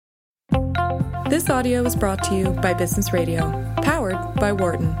This audio was brought to you by Business Radio, powered by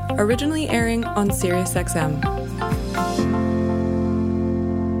Wharton, originally airing on SiriusXM.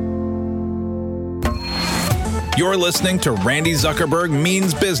 You're listening to Randi Zuckerberg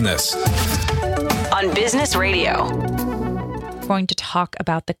Means Business on Business Radio. We're going to talk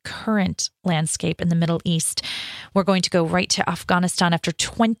about the current landscape in the Middle East. We're going to go right to Afghanistan. After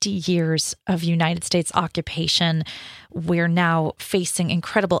 20 years of United States occupation, we're now facing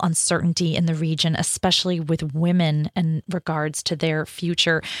incredible uncertainty in the region, especially with women in regards to their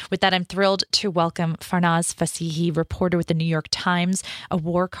future. With that, I'm thrilled to welcome Farnaz Fassihi, reporter with the New York Times, a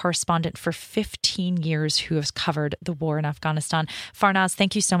war correspondent for 15 years who has covered the war in Afghanistan. Farnaz,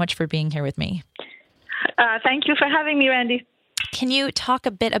 thank you so much for being here with me. Thank you for having me, Randi. Can you talk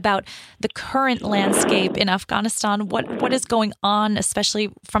a bit about the current landscape in Afghanistan? What is going on, especially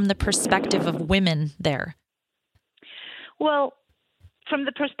from the perspective of women there? Well, from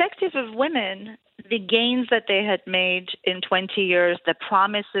the perspective of women, the gains that they had made in 20 years, the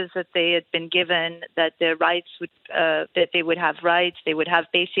promises that they had been given, that their rights would, that they would have rights, they would have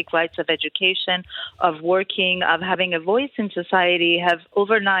basic rights of education, of working, of having a voice in society, have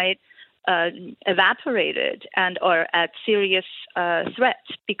overnight evaporated and are at serious threat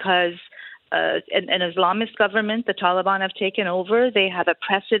because an Islamist government, the Taliban, have taken over. They have a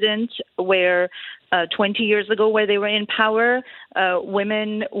precedent where 20 years ago, where they were in power,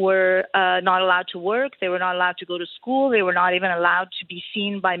 women were not allowed to work. They were not allowed to go to school. They were not even allowed to be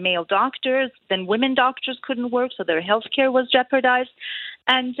seen by male doctors. Then women doctors couldn't work, so their health care was jeopardized.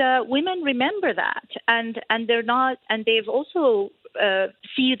 And women remember that, and they're not, and they've also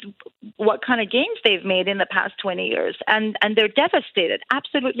see what kind of gains they've made in the past 20 years. And they're devastated,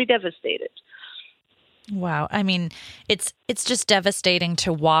 absolutely devastated. Wow. I mean, it's just devastating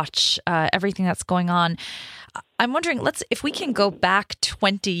to watch everything that's going on. I'm wondering, if we can go back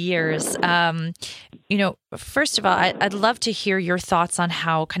 20 years, first of all, I'd love to hear your thoughts on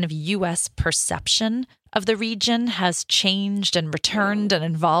how kind of U.S. perception of the region has changed and returned and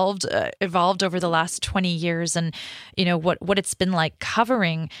evolved over the last 20 years, and what it's been like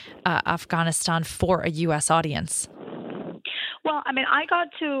covering Afghanistan for a U.S. audience. Well, I mean, I got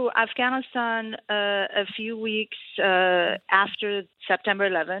to Afghanistan a few weeks after September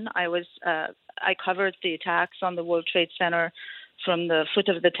 11. I covered the attacks on the World Trade Center from the foot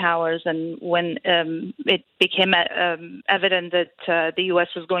of the towers, and when it became evident that the U.S.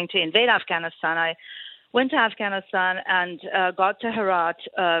 was going to invade Afghanistan, I went to Afghanistan and got to Herat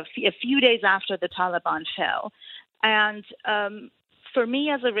a few days after the Taliban fell. And for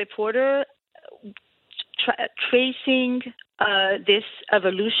me as a reporter, tracing this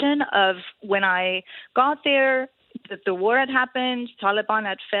evolution of when I got there, that the war had happened, Taliban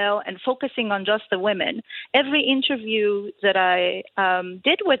had fell, and focusing on just the women. Every interview that I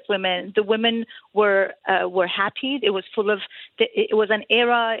did with women, the women were happy. It was full of, it was an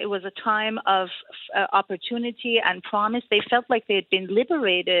era, it was a time of opportunity and promise. They felt like they had been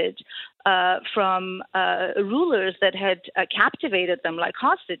liberated from rulers that had captivated them like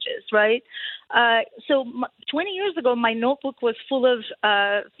hostages, right? So 20 years ago, my notebook was full of,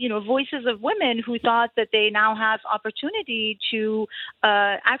 voices of women who thought that they now have opportunity to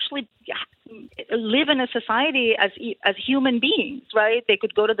actually live in a society as human beings, right? They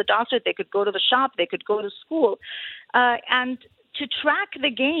could go to the doctor, they could go to the shop, they could go to school, and to track the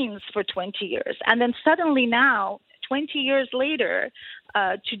gains for 20 years. And then suddenly now, 20 years later,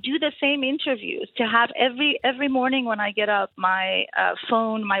 to do the same interviews, to have every morning when I get up, my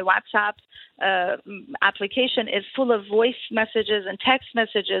phone, my WhatsApp application is full of voice messages and text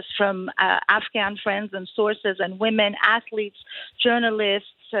messages from Afghan friends and sources and women, athletes, journalists,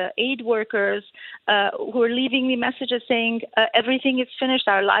 aid workers who are leaving me messages saying everything is finished,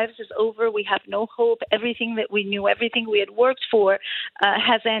 our lives is over, we have no hope, everything that we knew, everything we had worked for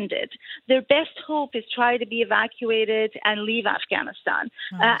has ended. Their best hope is try to be evacuated and leave Afghanistan.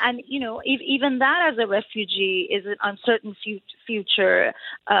 And, even that as a refugee is an uncertain future.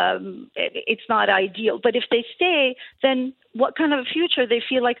 It's not ideal. But if they stay, then what kind of a future? They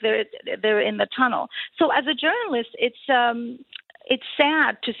feel like they're in the tunnel. So as a journalist, it's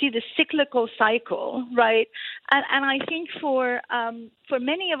sad to see the cyclical cycle, right? And I think for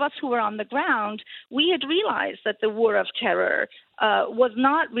many of us who were on the ground, we had realized that the war of terror was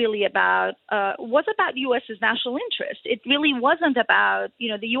not really about U.S.'s national interest. It really wasn't about,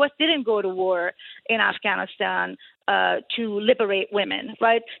 the U.S. didn't go to war in Afghanistan to liberate women,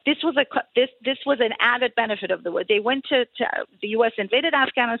 right? This was an added benefit of the war. They went to the U.S. invaded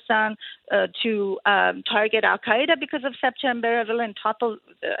Afghanistan to target Al Qaeda because of September 11 and topple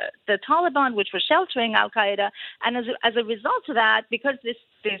the Taliban, which were sheltering Al Qaeda, and as a result of that, because this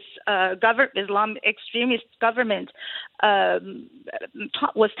Islam extremist government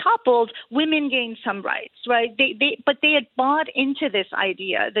was toppled, women gained some rights, right? But they had bought into this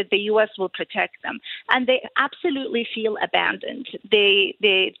idea that the U.S. will protect them, and they absolutely feel abandoned.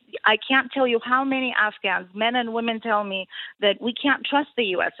 I can't tell you how many Afghans, men and women, tell me that we can't trust the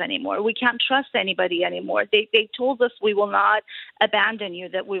U.S. anymore. We can't trust anybody anymore. They told us we will not abandon you,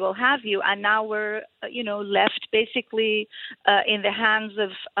 that we will have you, and now we're left basically in the hands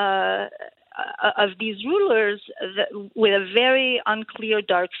of these rulers with a very unclear,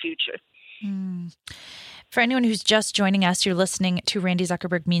 dark future. For anyone who's just joining us, you're listening to Randi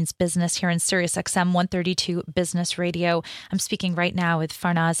Zuckerberg Means Business here in Sirius XM 132 Business Radio. I'm speaking right now with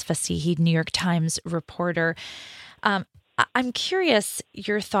Farnaz Fassihi, New York Times reporter. I'm curious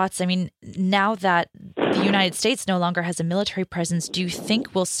your thoughts. I mean, now that the United States no longer has a military presence, do you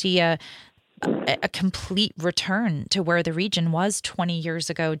think we'll see a complete return to where the region was 20 years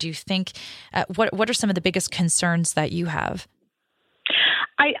ago? Do you think, what are some of the biggest concerns that you have?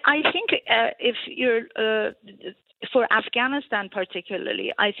 I think if you're, for Afghanistan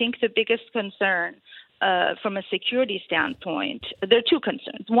particularly, I think the biggest concern from a security standpoint, there are two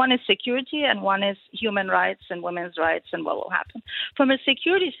concerns. One is security and one is human rights and women's rights and what will happen. From a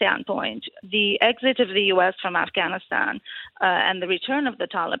security standpoint, the exit of the U.S. from Afghanistan and the return of the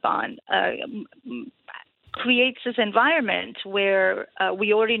Taliban creates this environment where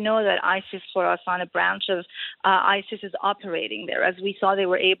we already know that ISIS, for us, on a branch of ISIS is operating there. As we saw, they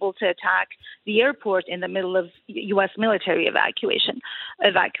were able to attack the airport in the middle of U.S. military evacuations.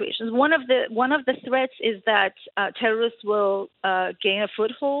 One of the threats is that terrorists will gain a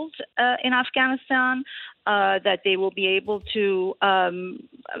foothold in Afghanistan. That they will be able to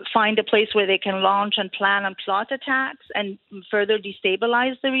find a place where they can launch and plan and plot attacks and further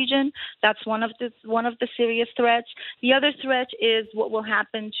destabilize the region. That's one of the serious threats. The other threat is what will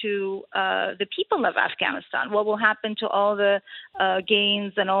happen to the people of Afghanistan. What will happen to all the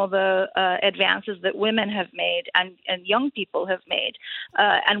gains and all the advances that women have made and young people have made,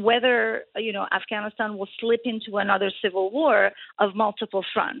 and whether Afghanistan will slip into another civil war of multiple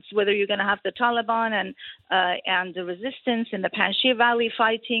fronts. Whether you're going to have the Taliban and the resistance in the Panjshir Valley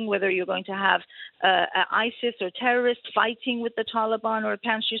fighting, whether you're going to have ISIS or terrorists fighting with the Taliban or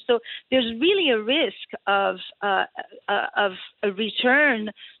Panjshir. So there's really a risk of a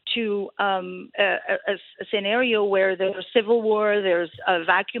return to a scenario where there's civil war, there's a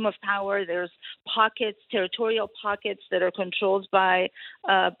vacuum of power, there's territorial pockets that are controlled by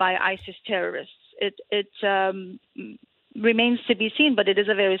ISIS terrorists. It remains to be seen, but it is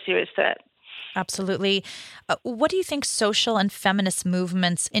a very serious threat. Absolutely. What do you think social and feminist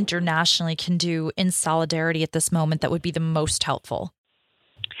movements internationally can do in solidarity at this moment that would be the most helpful?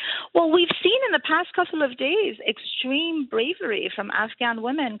 Well, we've seen in the past couple of days extreme bravery from Afghan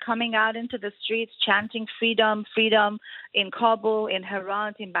women coming out into the streets chanting freedom, freedom in Kabul, in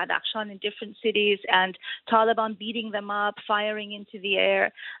Herat, in Badakhshan, in different cities, and Taliban beating them up, firing into the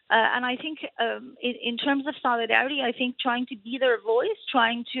air. And I think in terms of solidarity, I think trying to be their voice,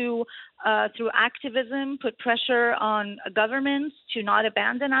 trying to, through activism, put pressure on governments to not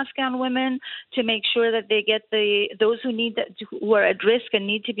abandon Afghan women, to make sure that they get those who are at risk and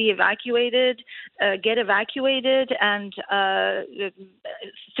need to be evacuated, get evacuated, and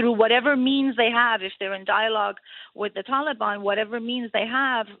through whatever means they have, if they're in dialogue with the Taliban, whatever means they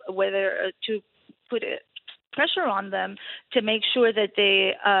have, whether to put pressure on them to make sure that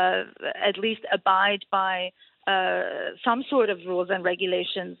they at least abide by some sort of rules and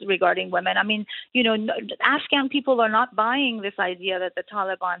regulations regarding women. I mean, Afghan people are not buying this idea that the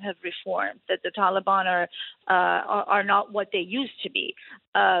Taliban have reformed, that the Taliban are not what they used to be,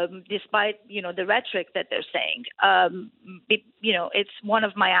 despite the rhetoric that they're saying. It's one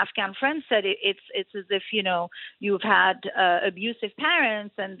of my Afghan friends said it's as if you've had abusive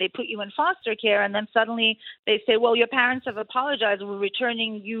parents and they put you in foster care, and then suddenly they say, well, your parents have apologized, we're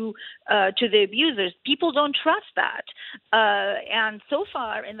returning you to the abusers. People don't trust that, and so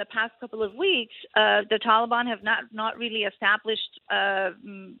far in the past couple of weeks, the Taliban have not really established a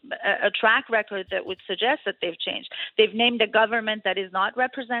track record that would suggest that they've changed. They've named a government that is not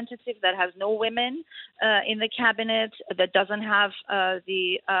representative, that has no women in the cabinet, that doesn't have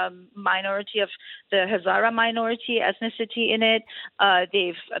the minority of the Hazara minority ethnicity in it.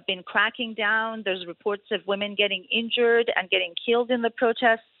 They've been cracking down. There's reports of women getting injured and getting killed in the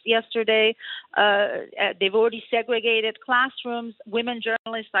protests yesterday. They've already segregated classrooms. Women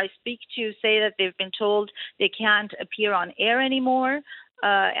journalists I speak to say that they've been told they can't appear on air anymore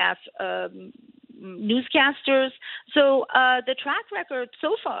as newscasters. So the track record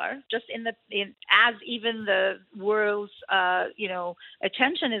so far, just as even the world's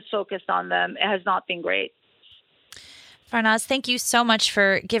attention is focused on them, it has not been great. Farnaz, thank you so much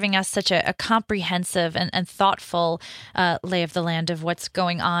for giving us such a comprehensive and thoughtful lay of the land of what's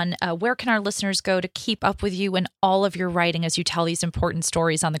going on. Where can our listeners go to keep up with you and all of your writing as you tell these important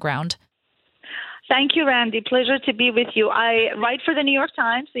stories on the ground? Thank you, Randi. Pleasure to be with you. I write for the New York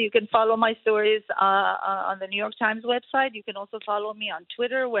Times, so you can follow my stories on the New York Times website. You can also follow me on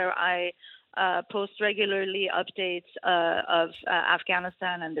Twitter, where I post regularly updates of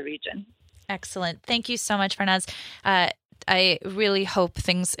Afghanistan and the region. Excellent. Thank you so much, Farnaz. I really hope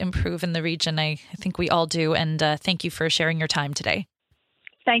things improve in the region. I think we all do. And thank you for sharing your time today.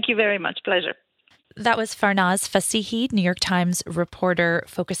 Thank you very much. Pleasure. That was Farnaz Fassihi, New York Times reporter,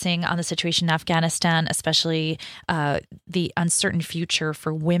 focusing on the situation in Afghanistan, especially the uncertain future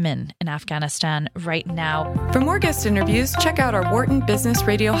for women in Afghanistan right now. For more guest interviews, check out our Wharton Business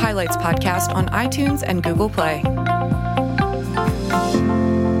Radio Highlights podcast on iTunes and Google Play.